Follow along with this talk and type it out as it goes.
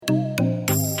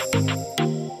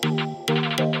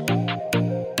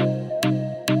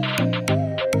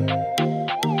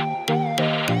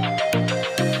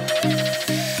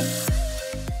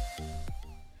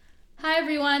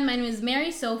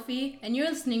Sophie, and you're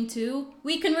listening to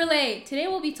We Can Relate. Today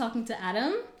we'll be talking to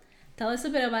Adam. Tell us a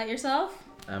bit about yourself.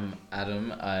 I'm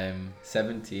Adam. I'm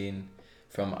 17,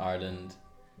 from Ireland,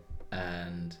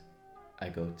 and I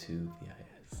go to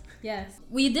VIS. Yes.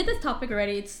 We did this topic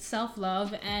already. It's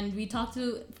self-love, and we talked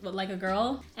to like a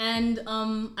girl, and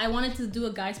I wanted to do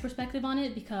a guy's perspective on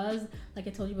it because, like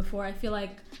I told you before, I feel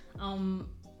like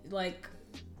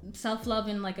self-love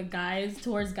in like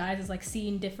towards guys is like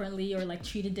seen differently or like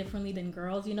treated differently than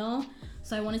girls, you know?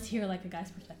 So I wanted to hear like a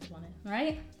guy's perspective on it,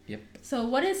 right? Yep. So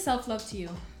what is self-love to you?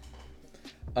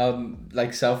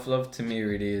 Like self-love to me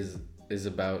really is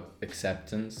about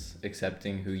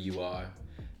accepting who you are,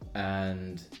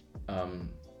 and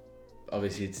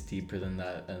obviously it's deeper than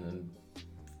that, and then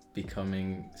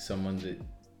becoming someone that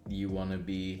you want to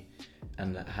be,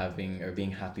 and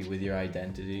being happy with your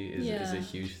identity is a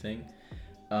huge thing.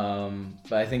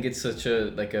 But I think it's such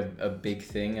a big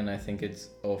thing, and I think it's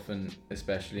often,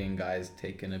 especially in guys,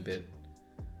 taken a bit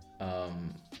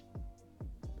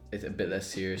it's a bit less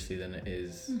seriously than it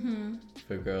is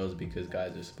for girls, because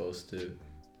guys are supposed to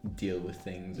deal with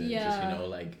things and just,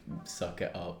 like, suck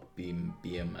it up,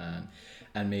 be a man,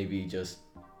 and maybe just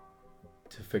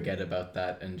to forget about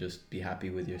that and just be happy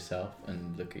with yourself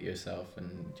and look at yourself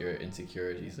and your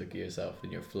insecurities, look at yourself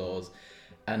and your flaws,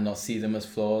 and not see them as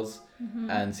flaws,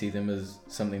 and see them as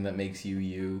something that makes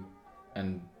you,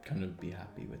 and kind of be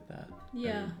happy with that.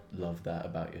 Yeah. And love that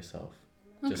about yourself.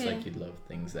 Just like you'd love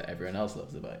things that everyone else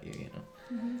loves about you, you know?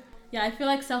 Yeah, I feel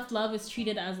like self-love is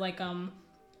treated as like,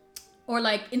 or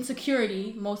like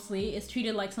insecurity mostly is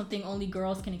treated like something only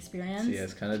girls can experience. So yeah,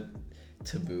 it's kind of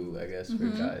taboo, I guess, for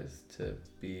guys to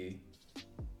be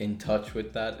in touch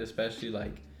with that, especially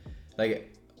like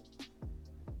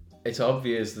it's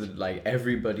obvious that like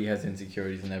everybody has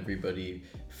insecurities and everybody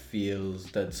feels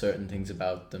that certain things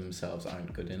about themselves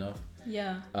aren't good enough.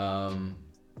 Yeah.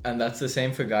 And that's the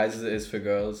same for guys as it is for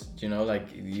girls. You know, like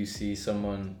you see,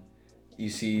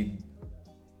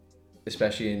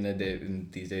 especially in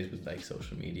these days with like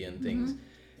social media and things.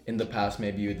 In the past,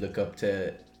 maybe you'd look up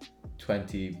to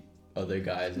 20 other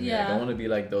guys and you're like, I want to be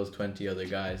like those 20 other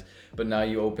guys. But now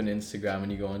you open Instagram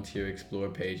and you go into your explore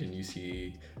page and you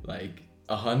see like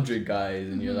 100 guys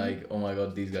and you're like, oh my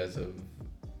god, these guys have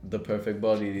the perfect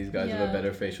body, these guys have a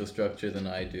better facial structure than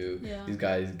I do, these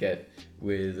guys get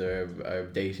with or are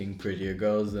dating prettier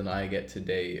girls than I get to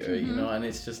date, or you know, and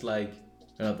it's just like,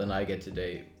 not that I get to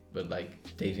date, but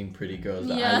like dating pretty girls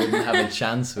that I wouldn't have a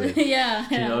chance with. Do you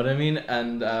know what I mean?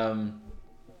 And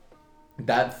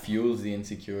that fuels the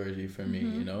insecurity for me,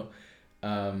 you know,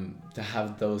 to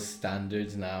have those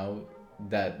standards now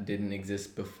that didn't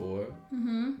exist before,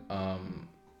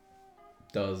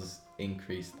 does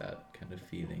increase that kind of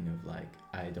feeling of like,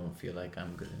 I don't feel like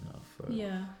I'm good enough.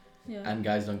 And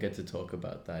guys don't get to talk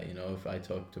about that, you know. If I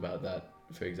talked about that,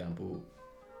 for example,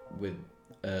 with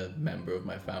a member of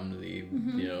my family,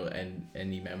 you know, and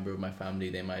any member of my family,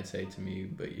 they might say to me,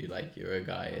 but you're a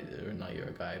guy, or not you're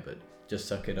a guy, but just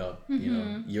suck it up, you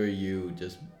know, you're you,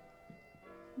 just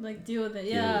like deal with it.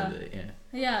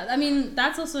 Yeah, I mean,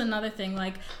 that's also another thing,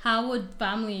 like how would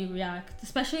family react,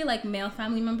 especially like male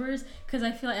family members, because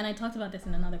I feel like, and I talked about this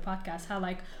in another podcast, how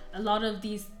like a lot of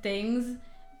these things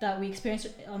that we experience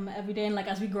every day, and like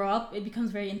as we grow up, it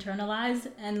becomes very internalized,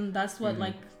 and that's what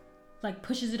like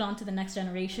pushes it on to the next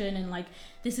generation. And like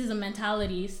this is a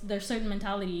mentality, there's certain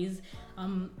mentalities,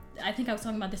 I think I was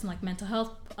talking about this in like mental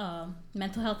health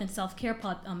and self-care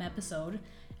episode,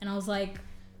 and I was like,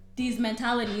 these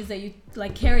mentalities that you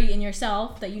like carry in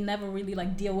yourself that you never really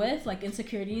like deal with, like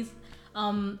insecurities,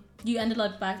 you ended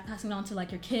up passing on to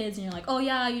like your kids, and you're like, oh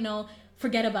yeah, you know,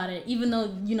 forget about it, even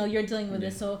though you know you're dealing with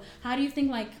it. So how do you think,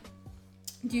 like,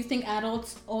 do you think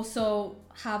adults also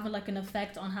have like an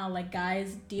effect on how like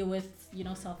guys deal with, you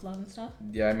know, self-love and stuff?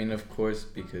 Yeah, I mean, of course,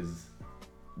 because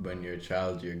when you're a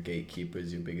child, your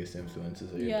gatekeepers, your biggest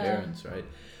influences are your parents, right?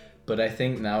 But I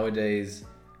think nowadays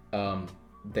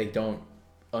they don't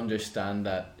understand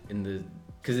that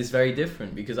because it's very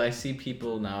different, because I see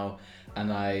people now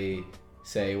and I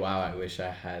say, wow, I wish I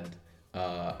had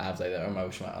abs like that, or I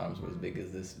wish my arms were as big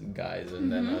as this guy's,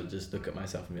 and then I'll just look at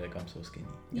myself and be like, I'm so skinny,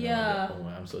 you know? Like, oh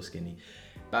my, I'm so skinny.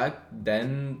 Back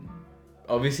then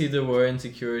obviously there were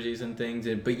insecurities and things,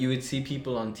 but you would see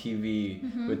people on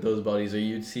TV with those bodies, or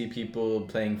you'd see people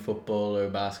playing football or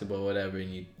basketball or whatever,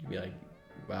 and you'd be like,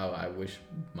 wow, I wish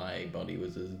my body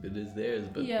was as good as theirs.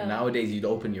 But nowadays you'd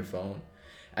open your phone,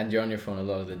 and you're on your phone a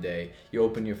lot of the day, you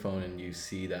open your phone and you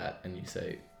see that and you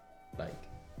say like,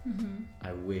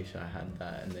 I wish I had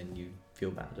that, and then you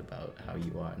feel bad about how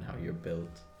you are and how you're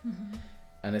built.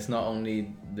 And it's not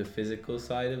only the physical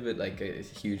side of it, like a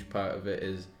huge part of it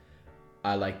is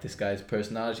I like this guy's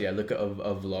personality. I look at a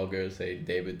vlogger, say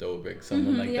David Dobrik,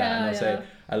 someone like that, Yeah, and I'll yeah. say,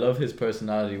 I love his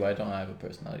personality. Why don't I have a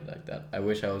personality like that? I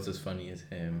wish I was as funny as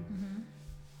him.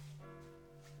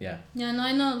 Yeah. Yeah, no,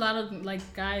 I know a lot of like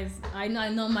guys. I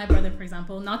know my brother, for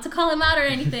example. Not to call him out or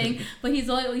anything, but he's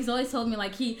always told me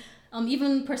like he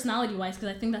even personality wise,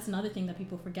 because I think that's another thing that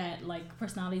people forget. Like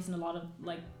personalities, and a lot of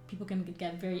like people can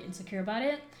get very insecure about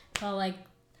it. So like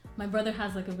my brother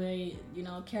has like a very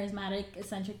charismatic,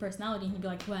 eccentric personality, and he'd be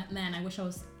like, "Well, man, I wish I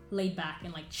was laid back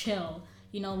and like chill."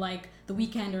 Like The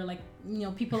Weeknd or like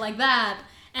people like that.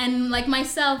 And like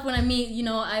myself, when I meet,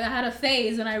 I had a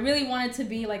phase when I really wanted to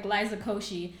be like Liza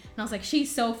Koshy, and I was like, she's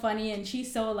so funny and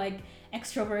she's so like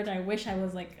extrovert. I wish I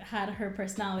was like had her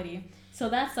personality. So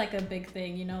that's like a big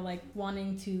thing, like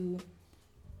wanting to,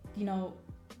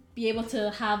 be able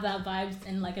to have that vibes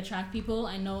and like attract people.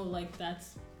 I know like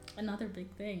that's another big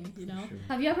thing, Sure.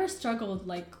 Have you ever struggled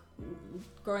like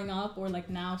growing up, or like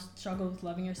now struggled with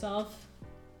loving yourself?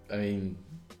 I mean,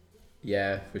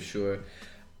 yeah, for sure.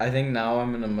 I think now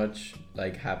I'm in a much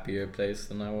like happier place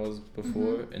than I was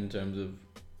before in terms of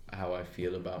how I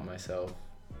feel about myself.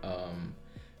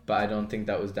 But I don't think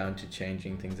that was down to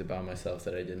changing things about myself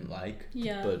that I didn't like.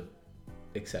 Yeah. But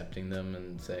accepting them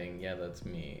and saying, yeah, that's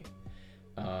me.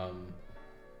 I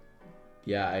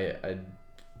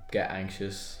get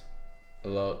anxious a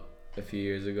lot a few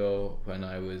years ago when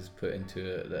I was put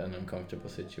into an uncomfortable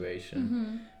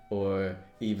situation. Or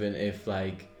even if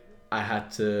like I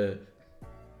had to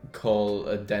call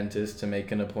a dentist to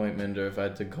make an appointment, or if I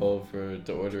had to call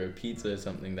to order a pizza or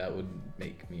something, that would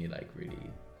make me like really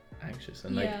anxious.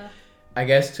 And like I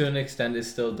guess to an extent it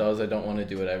still does. I don't want to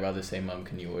do it. I'd rather say, Mom,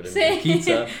 can you order me a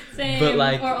pizza? Same. But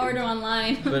like, or order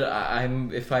online. But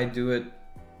if I do it,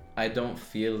 I don't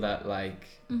feel that like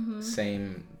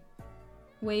same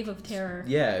wave of terror.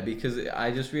 Yeah, because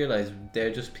I just realized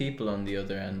they're just people on the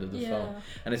other end of the phone.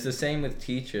 And it's the same with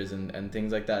teachers and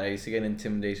things like that. I used to get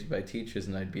intimidated by teachers,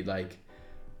 and I'd be like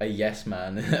a yes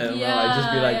man. I'd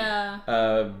just be like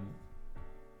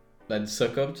I'd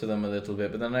suck up to them a little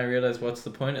bit, but then I realized, what's the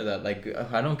point of that? Like,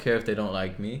 I don't care if they don't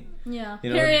like me. Yeah.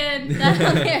 Period. I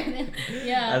don't care.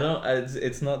 Yeah. I don't.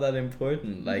 It's not that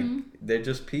important. Like, they're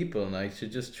just people, and I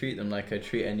should just treat them like I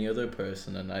treat any other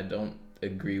person. And I don't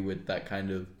agree with that kind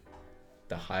of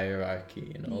the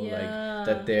hierarchy. Like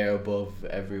that they're above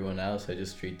everyone else. I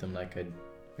just treat them like I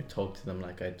talk to them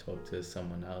like I talk to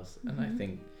someone else, and I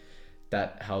think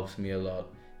that helps me a lot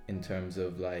in terms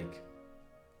of like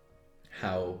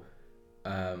how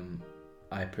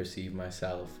I perceive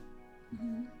myself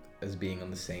as being on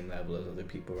the same level as other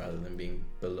people rather than being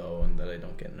below, and that I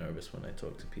don't get nervous when I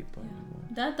talk to people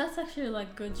anymore. That's actually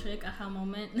like good trick, aha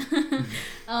moment.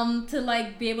 To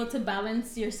like be able to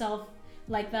balance yourself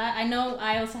like that. I know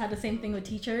I also had the same thing with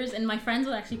teachers, and my friends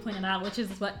would actually point it out, which is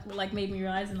what like made me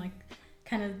realize and like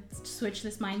kind of switch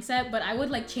this mindset. But I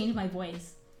would like change my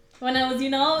voice. When I was,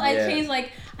 I changed,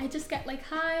 like, I just get like,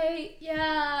 hi,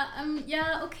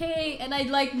 yeah, okay. And I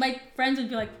like, my friends would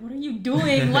be like, what are you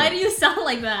doing? Why do you sound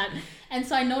like that? And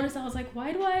so I noticed, I was like,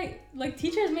 why do I, like,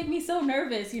 teachers make me so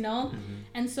nervous,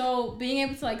 And so being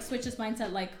able to like switch this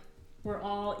mindset, like, we're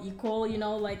all equal,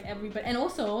 like everybody. And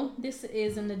also, this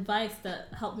is an advice that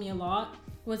helped me a lot,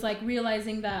 was like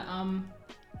realizing that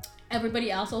everybody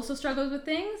else also struggles with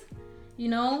things. I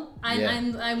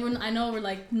know we're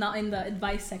like not in the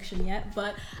advice section yet,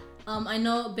 but I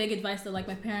know big advice that like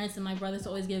my parents and my brothers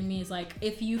always give me is like,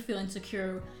 if you feel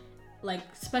insecure, like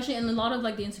especially, and a lot of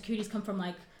like the insecurities come from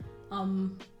like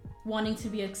wanting to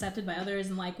be accepted by others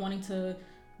and like wanting to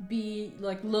be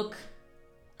like look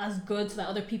as good so that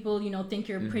other people think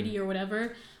you're pretty or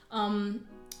whatever.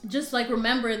 Just like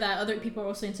remember that other people are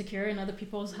also insecure, and other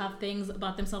people have things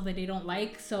about themselves that they don't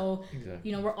like. So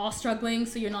we're all struggling.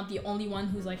 So you're not the only one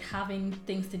who's like having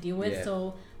things to deal with.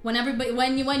 So when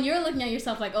you're looking at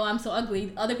yourself like, oh, I'm so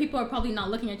ugly, other people are probably not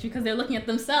looking at you because they're looking at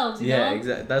themselves. You know?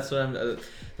 Exactly. That's what I'm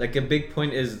like. A big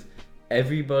point is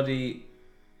everybody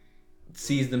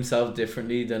sees themselves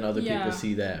differently than other people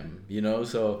see them.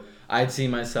 So I'd see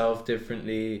myself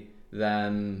differently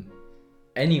than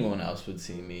anyone else would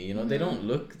see me. They don't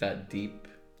look that deep.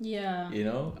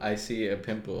 I see a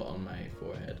pimple on my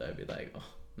forehead, I'd be like, oh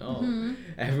no,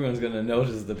 everyone's gonna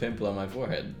notice the pimple on my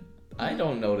forehead. I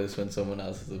don't notice when someone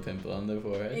else has a pimple on their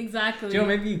forehead. Exactly.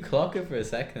 Maybe you clock it for a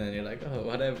second and you're like, oh,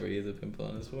 whatever, he has a pimple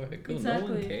on his forehead. Cool. Exactly.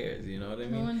 No one cares, you know what I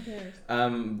mean? No one cares.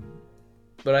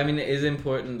 But I mean, it is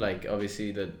important, like,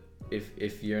 obviously, that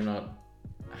if you're not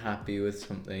happy with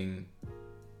something,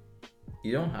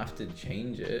 you don't have to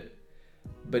change it.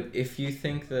 But if you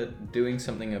think that doing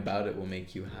something about it will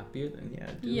make you happier, then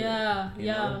do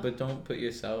it. But don't put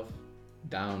yourself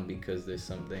down because there's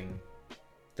something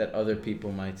that other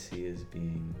people might see as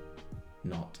being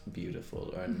not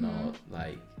beautiful or not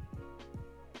like,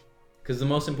 because the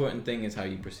most important thing is how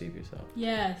you perceive yourself.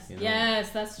 Yes, you know? Yes,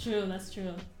 that's true.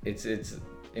 It's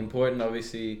important,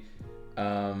 obviously,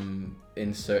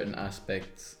 in certain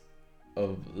aspects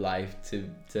of life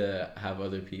to have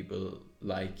other people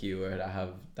like you or to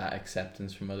have that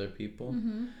acceptance from other people.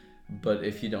 But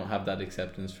if you don't have that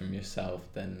acceptance from yourself,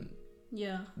 then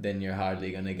you're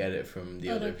hardly gonna get it from the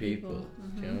other people.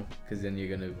 You know, because then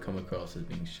you're gonna come across as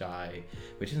being shy,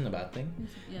 which isn't a bad thing,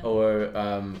 or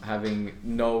having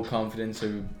no confidence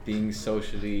or being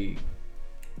socially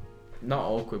not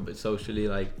awkward, but socially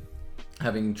like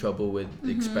having trouble with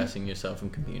expressing yourself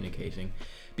and communicating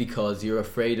because you're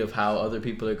afraid of how other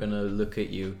people are gonna look at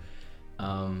you.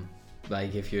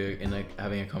 Like if you're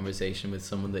having a conversation with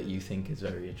someone that you think is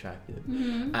very attractive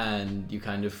and you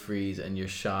kind of freeze and you're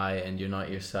shy and you're not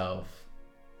yourself,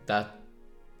 that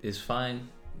is fine,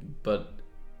 but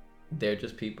they're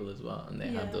just people as well, and they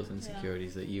have those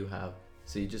insecurities that you have.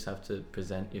 So you just have to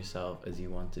present yourself as you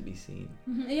want to be seen.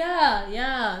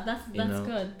 That's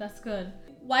good. That's good.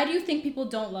 Why do you think people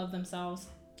don't love themselves?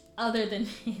 Other than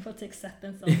being able to accept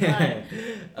themselves,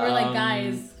 or like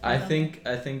guys. I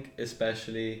think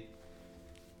especially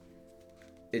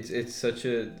it's such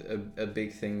a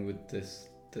big thing with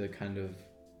the kind of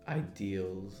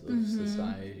ideals of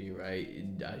society, right?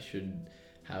 I should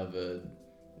have a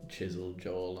chiseled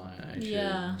jawline. I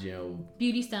should, you know,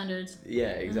 beauty standards.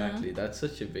 Yeah, exactly. That's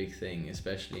such a big thing,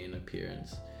 especially in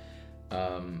appearance.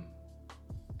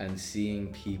 And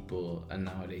seeing people, and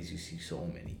nowadays you see so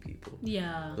many people.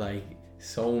 Yeah. Like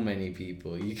so many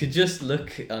people. You could just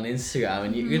look on Instagram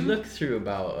and you could look through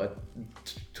about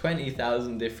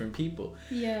 20,000 different people.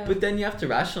 Yeah. But then you have to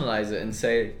rationalize it and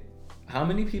say, how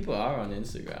many people are on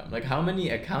Instagram? Like how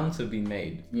many accounts have been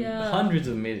made? Yeah. Hundreds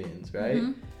of millions, right?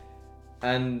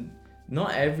 And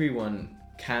not everyone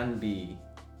can be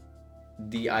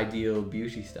the ideal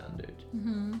beauty standard.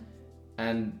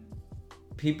 And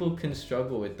people can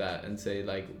struggle with that and say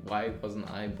like, why wasn't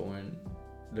I born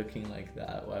looking like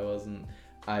that? Why wasn't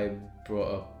I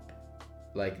brought up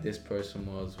like this person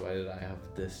was? Why did I have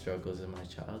the struggles in my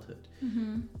childhood?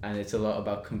 And it's a lot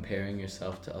about comparing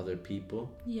yourself to other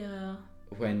people. Yeah.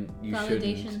 When you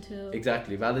validation shouldn't. Too.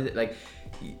 Exactly. Like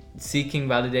seeking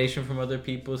validation from other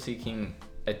people, seeking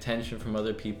attention from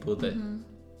other people that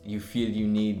you feel you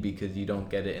need because you don't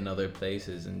get it in other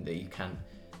places, and that you can't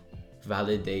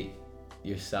validate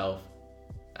yourself.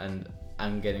 And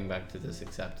I'm getting back to this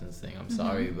acceptance thing. I'm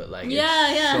sorry, but like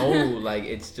it's so like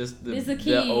it's just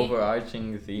the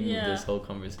overarching theme of this whole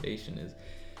conversation is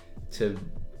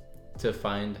to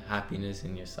find happiness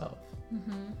in yourself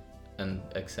and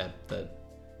accept that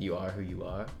you are who you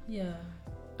are. Yeah.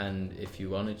 And if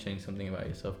you want to change something about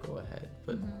yourself, go ahead.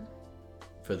 But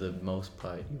for the most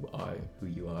part, you are who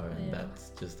you are, and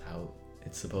that's just how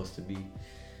it's supposed to be.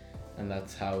 And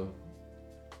that's how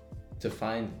to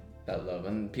find that love.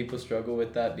 And people struggle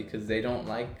with that because they don't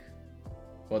like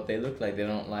what they look like. They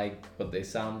don't like what they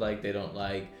sound like. They don't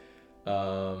like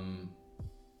how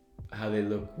they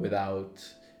look without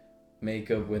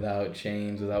makeup, without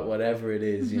chains, without whatever it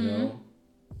is, you know?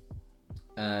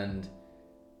 And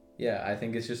yeah, I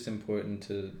think it's just important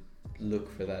to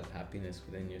look for that happiness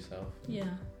within yourself. Yeah.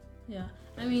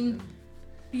 I mean,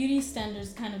 beauty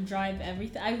standards kind of drive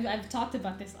everything. I've talked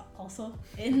about this also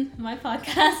in my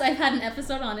podcast. I've had an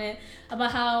episode on it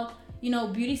about how, you know,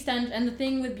 beauty standards, and the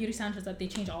thing with beauty standards is that they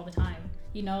change all the time,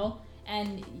 you know?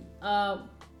 And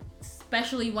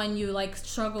especially when you like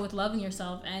struggle with loving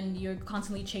yourself and you're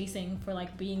constantly chasing for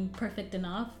like being perfect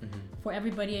enough for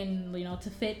everybody, and you know, to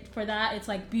fit for that, it's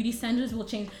like beauty standards will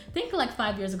change. Think like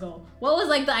 5 years ago, what was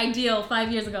like the ideal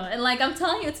 5 years ago? And like I'm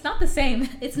telling you, it's not the same.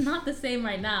 It's not the same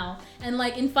right now. And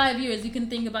like in 5 years you can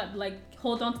think about like,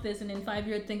 hold on to this, and in 5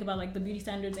 years think about like the beauty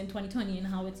standards in 2020 and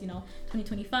how it's, you know,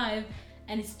 2025,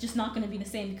 and it's just not going to be the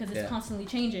same because it's constantly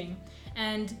changing.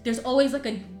 And there's always like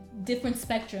a different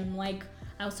spectrum. Like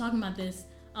I was talking about this,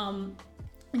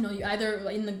 you know, you either,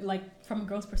 in the, like, from a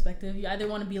girl's perspective, you either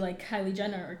want to be like Kylie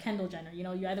Jenner or Kendall Jenner, you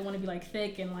know, you either want to be like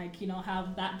thick and like, you know,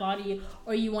 have that body,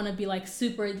 or you want to be like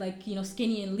super like, you know,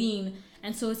 skinny and lean.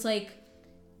 And so it's like,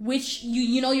 which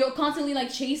you know, you're constantly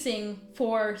like chasing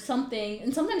for something,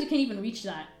 and sometimes you can't even reach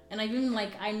that. And I even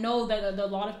like, I know that there are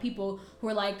a lot of people who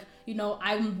are like, you know,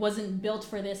 I wasn't built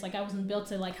for this, like I wasn't built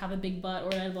to like have a big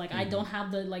butt, or like I don't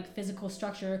have the like physical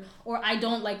structure, or I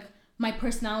don't like my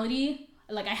personality,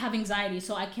 like I have anxiety,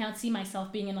 so I can't see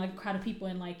myself being in like a crowd of people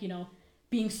and like, you know,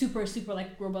 being super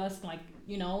like robust, like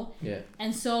you know? Yeah.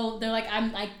 And so they're like,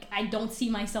 I don't see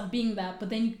myself being that, but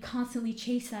then you constantly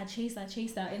chase that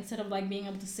instead of like being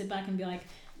able to sit back and be like,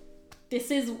 this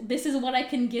is what I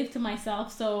can give to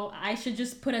myself, so I should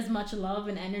just put as much love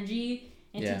and energy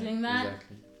into doing that.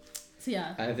 Exactly. So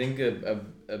yeah. I think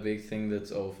a big thing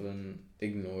that's often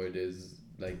ignored is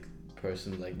like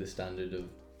the standard of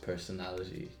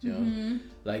personality, you know?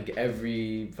 Like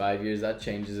every 5 years that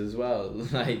changes as well.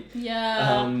 Like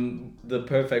the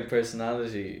perfect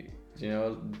personality, you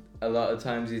know, a lot of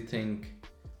times you think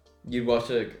you watch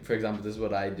for example, this is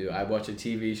what I do. I watch a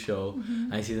TV show,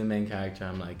 I see the main character,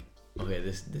 I'm like, okay,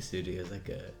 this dude has like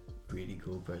a really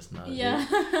cool personality. Yeah.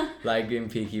 Like in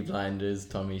Peaky Blinders,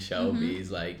 Tommy Shelby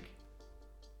is like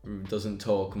doesn't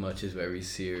talk much, is very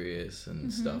serious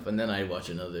and stuff. And then I watch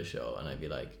another show and I'd be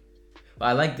like, well,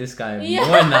 I like this guy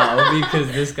more now because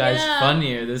this guy's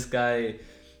funnier, this guy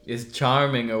is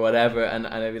charming or whatever, and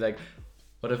I'd be like,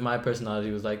 what if my personality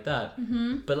was like that?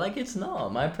 But like, it's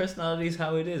not. My personality is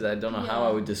how it is. I don't know how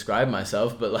I would describe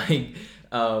myself, but like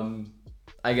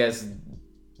I guess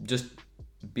just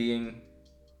being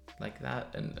like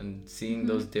that and seeing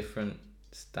those different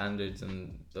standards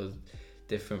and those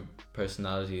different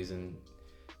personalities and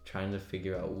trying to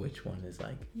figure out which one is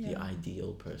like the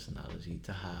ideal personality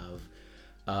to have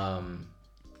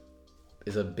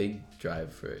is a big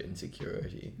drive for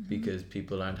insecurity, because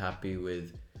people aren't happy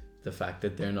with the fact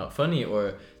that they're not funny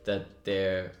or that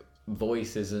their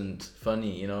voice isn't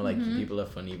funny, you know, like people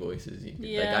have funny voices.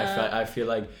 Like I feel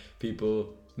like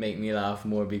people make me laugh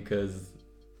more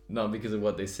not because of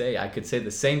what they say. I could say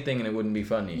the same thing and it wouldn't be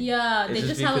funny. Yeah, they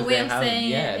just have a way of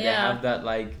saying it. They have that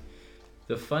like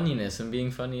the funniness, and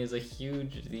being funny is a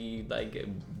hugely like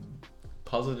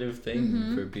positive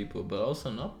thing for people, but also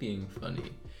not being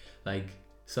funny. Like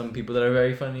some people that are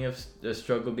very funny have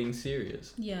struggle being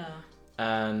serious. Yeah.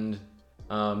 And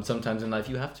sometimes in life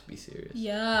you have to be serious.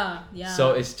 Yeah.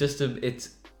 So it's just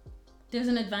there's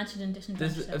an advantage and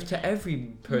disadvantage to every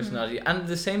personality, and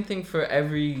the same thing for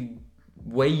every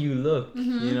way you look.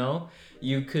 You know,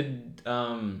 you could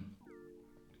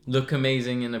look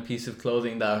amazing in a piece of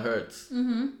clothing that hurts.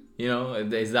 You know,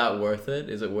 is that worth it?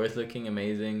 Is it worth looking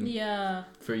amazing? Yeah.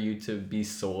 For you to be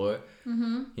sore?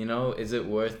 You know, is it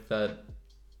worth that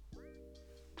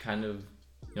kind of?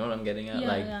 You know what I'm getting at?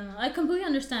 No. I completely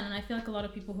understand, and I feel like a lot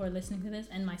of people who are listening to this,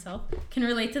 and myself, can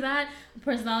relate to that.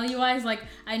 Personality-wise, like,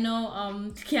 I know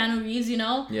Keanu Reeves, you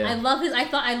know? Yeah. I loved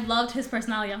his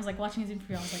personality. I was like, watching his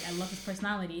interview, I was like, I love his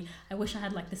personality. I wish I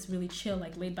had like this really chill,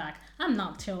 like laid back. I'm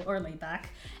not chill or laid back.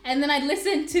 And then I'd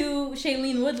listen to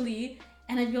Shailene Woodley,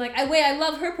 and I'd be like, I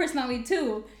love her personality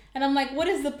too. And I'm like, what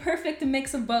is the perfect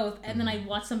mix of both? And then I'd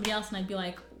watch somebody else, and I'd be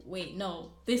like, wait,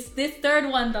 no, this third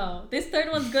one though, this third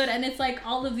one's good. And it's like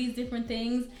all of these different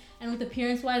things, and with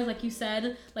appearance wise, like you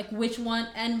said, like which one,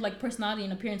 and like personality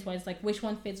and appearance wise, like which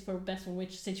one fits for best for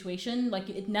which situation. Like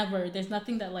there's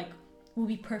nothing that like will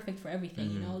be perfect for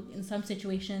everything. You know, in some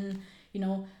situation, you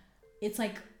know, it's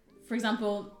like, for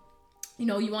example, you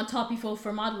know, you want top people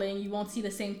for modeling, you won't see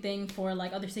the same thing for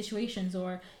like other situations,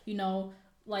 or you know,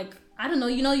 like I don't know,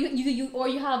 you know, you or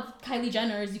you have Kylie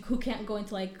Jenners who can't go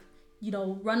into like, you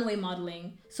know, runway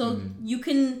modeling. So you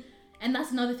can, and that's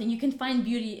another thing, you can find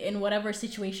beauty in whatever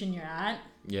situation you're at.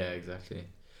 Yeah, exactly.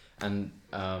 And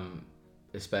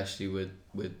especially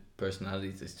with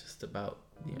personalities, it's just about,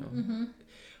 you know,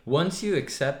 once you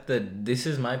accept that this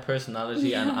is my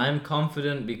personality and I'm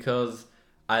confident because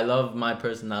I love my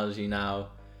personality now,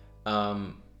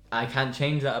 I can't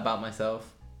change that about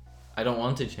myself. I don't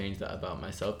want to change that about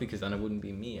myself, because then it wouldn't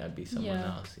be me, I'd be someone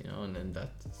else, you know. And then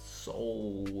that's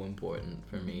so important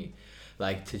for me,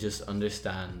 like to just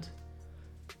understand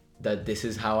that this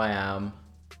is how I am.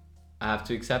 I have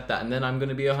to accept that, and then I'm going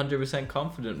to be 100%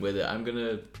 confident with it. I'm going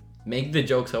to make the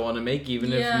jokes I want to make,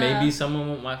 even if maybe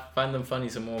someone won't find them funny,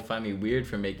 someone will find me weird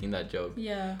for making that joke.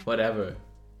 Yeah. Whatever.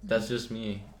 That's just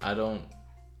me. I don't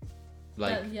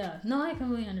like no, I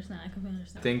completely understand.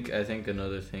 I think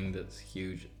another thing that's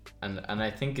huge, and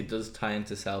I think it does tie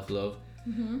into self-love,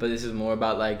 but this is more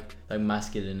about like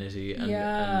masculinity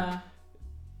and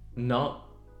not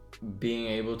being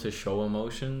able to show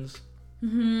emotions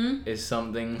is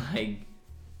something like,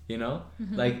 you know,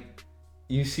 like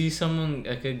you see someone,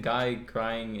 like a guy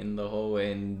crying in the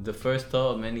hallway, and the first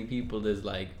thought of many people is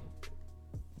like,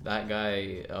 that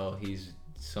guy, oh, he's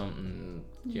something,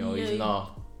 you know, he's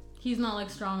not like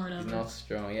strong or whatever. He's not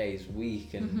strong. Yeah, he's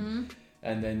weak, and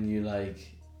then you like,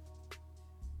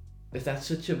 that's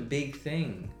such a big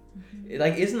thing.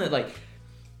 Like, isn't it like,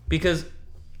 because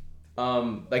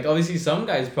like obviously some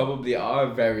guys probably are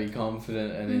very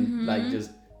confident and like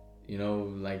just, you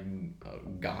know, like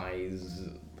guys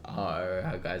are,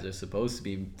 how guys are supposed to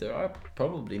be. There are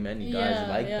probably many guys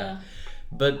like that,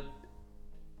 but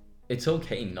it's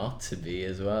okay not to be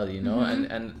as well, you know.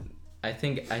 And I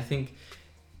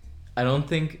don't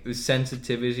think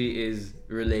sensitivity is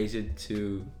related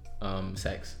to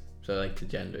sex, so like to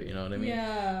gender, you know what I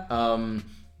mean?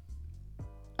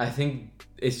 I think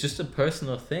it's just a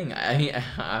personal thing.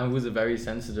 I was a very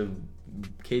sensitive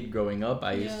kid growing up.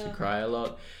 I used to cry a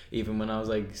lot, even when I was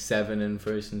like 7 in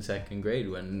 1st and 2nd grade,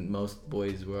 when most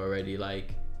boys were already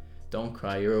like, don't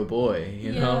cry, you're a boy,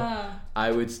 you know.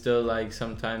 I would still, like,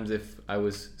 sometimes if I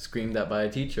was screamed at by a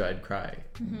teacher, I'd cry.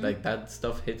 Like, that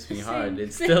stuff hits me hard.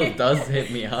 It still does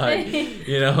hit me hard,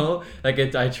 you know. Like,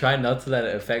 I try not to let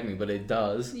it affect me, but it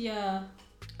does.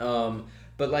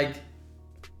 But like,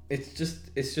 it's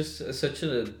just such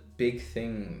a big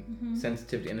thing,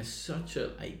 sensitivity, and it's such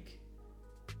a, like,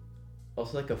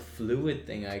 also like a fluid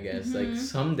thing, I guess. Like,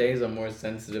 some days I'm more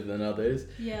sensitive than others.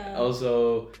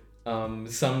 Also,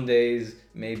 some days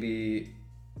maybe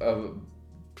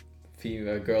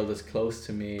a girl that's close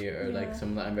to me, or like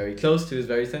someone that I'm very close to, is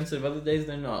very sensitive. Other days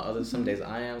they're not. Some days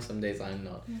I am, some days I'm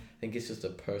not. I think it's just a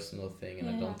personal thing, and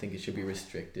I don't think it should be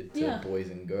restricted to boys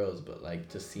and girls, but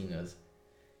like just seen as,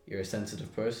 you're a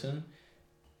sensitive person,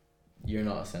 you're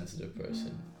not a sensitive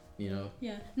person, you know?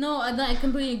 No, I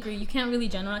completely agree. You can't really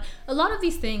generalize. A lot of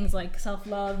these things, like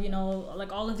self-love, you know,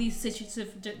 like all of these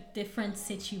different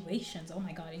situations. Oh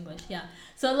my god, English.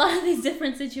 So a lot of these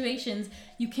different situations,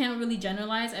 you can't really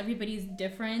generalize. Everybody's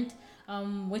different,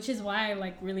 which is why I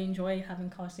like really enjoy having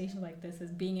conversations like this,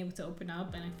 is being able to open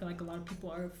up. And I feel like a lot of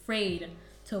people are afraid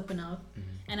to open up.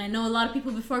 And I know a lot of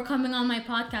people before coming on my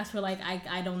podcast were like,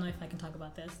 I don't know if I can talk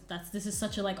about this. This is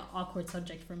such a like awkward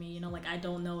subject for me, you know, like I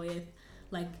don't know if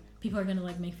like people are gonna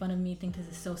like make fun of me, think this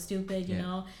is so stupid, you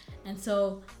know. And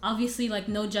so obviously, like,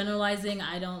 no generalizing.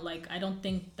 I don't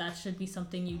think that should be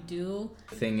something you do.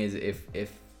 The thing is,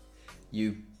 if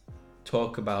you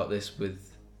talk about this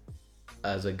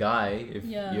as a guy, if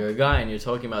you're a guy and you're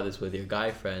talking about this with your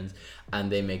guy friends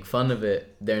and they make fun of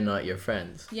it, they're not your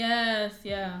friends.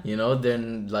 You know,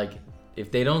 then like,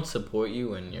 if they don't support you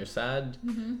when you're sad,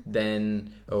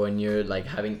 then, or when you're like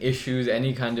having issues,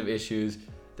 any kind of issues,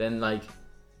 then like,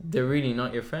 they're really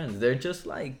not your friends. They're just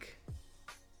like,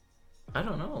 I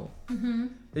don't know.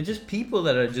 They're just people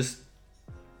that are just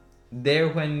there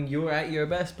when you're at your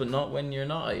best, but not when you're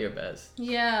not at your best.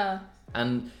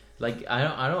 And like,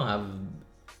 I don't have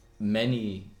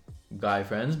many guy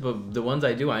friends, but the ones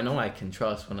I do, I know I can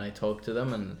trust when I talk to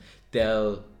them, and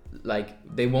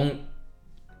they won't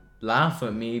laugh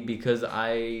at me because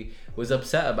I was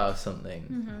upset about something.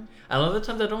 And a lot of the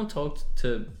times I don't talk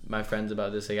to my friends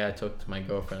about this. Like, I talk to my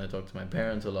girlfriend, I talk to my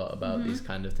parents a lot about these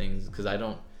kind of things, because I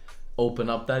don't open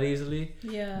up that easily.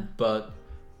 But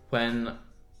when,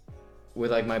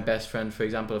 with like my best friend, for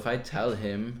example, if I tell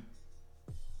him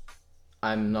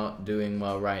I'm not doing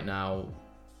well right now,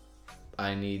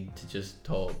 I need to just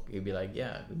talk, he'll be like,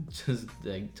 yeah, just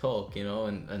like talk, you know,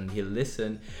 and he'll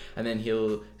listen, and then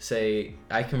he'll say,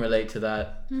 I can relate to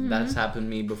that. That's happened to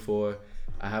me before.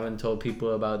 I haven't told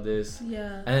people about this.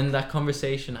 And then that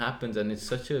conversation happens, and it's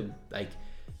such a, like,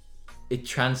 it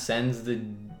transcends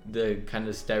the kind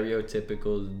of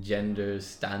stereotypical gender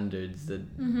standards that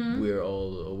we're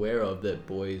all aware of, that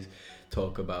boys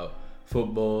talk about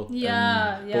football,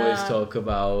 and boys talk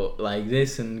about like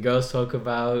this, and girls talk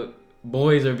about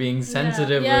boys are being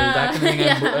sensitive or that kind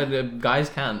of thing, and guys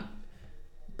can't.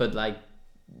 But like,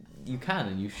 you can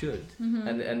and you should.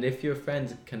 And if your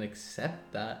friends can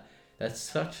accept that, that's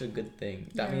such a good thing.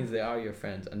 That means they are your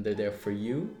friends, and they're there for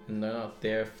you, and they're not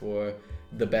there for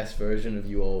the best version of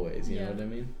you always, you know what I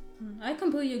mean? I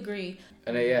completely agree.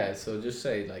 And so just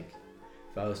say, like,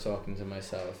 if I was talking to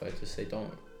myself, I'd just say,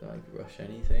 don't like rush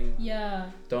anything.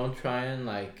 Don't try and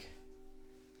like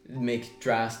make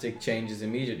drastic changes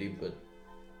immediately, but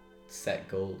set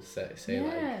goals.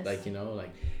 Say like you know,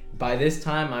 like, by this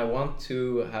time I want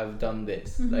to have done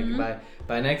this. Like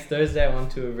by next Thursday I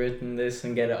want to have written this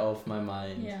and get it off my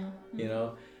mind. You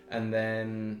know, and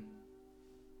then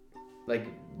like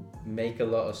make a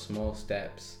lot of small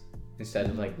steps instead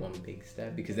of like one big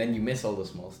step, because then you miss all the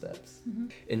small steps.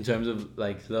 In terms of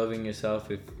like loving yourself,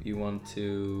 if you want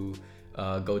to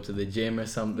go to the gym or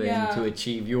something to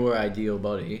achieve your ideal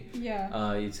body,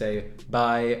 you'd say,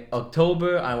 by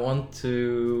October I want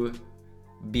to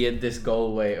be at this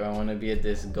goal weight, or I want to be at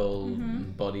this goal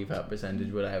body fat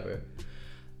percentage, whatever.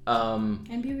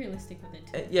 And be realistic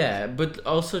with it. But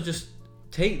also just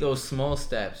take those small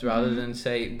steps rather than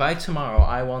say, by tomorrow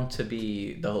I want to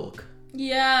be the Hulk.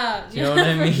 You know what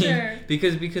I mean? Sure.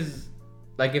 Because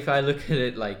like, if I look at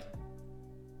it like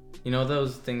you know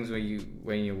those things where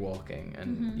when you're walking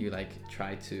and you like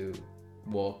try to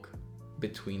walk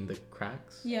between the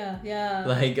cracks? Yeah.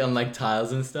 Like on like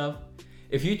tiles and stuff.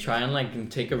 If you try and like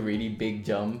take a really big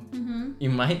jump, you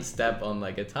might step on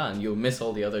like a tile and you'll miss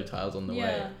all the other tiles on the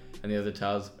way. And the other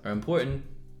tiles are important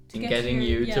in getting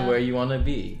you to where you want to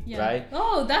be, right?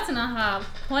 Oh, that's an aha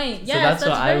point. So that's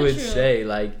what I would say.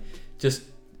 Like, just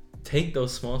take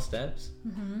those small steps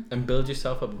and build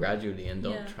yourself up gradually, and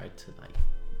don't try to like.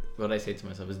 What I say to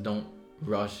myself is, don't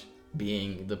rush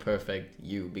being the perfect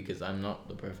you, because I'm not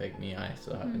the perfect me. I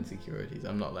still have insecurities.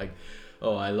 I'm not like,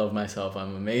 oh, I love myself,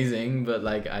 I'm amazing, but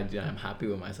like I'm happy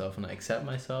with myself and I accept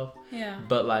myself.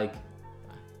 But like,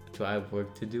 do I have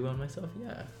work to do on myself?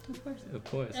 Yeah, of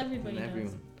course. Everybody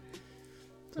does.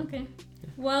 Okay.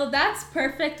 Well, that's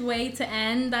perfect way to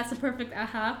end. That's a perfect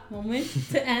aha moment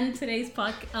to end today's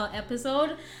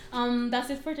episode. That's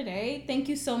it for today. Thank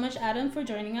you so much, Adam, for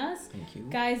joining us. Thank you.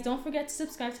 Guys, don't forget to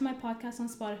subscribe to my podcast on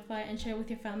Spotify and share with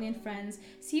your family and friends.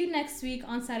 See you next week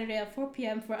on Saturday at 4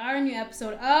 p.m. for our new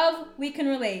episode of We Can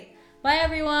Relate. Bye,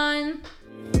 everyone.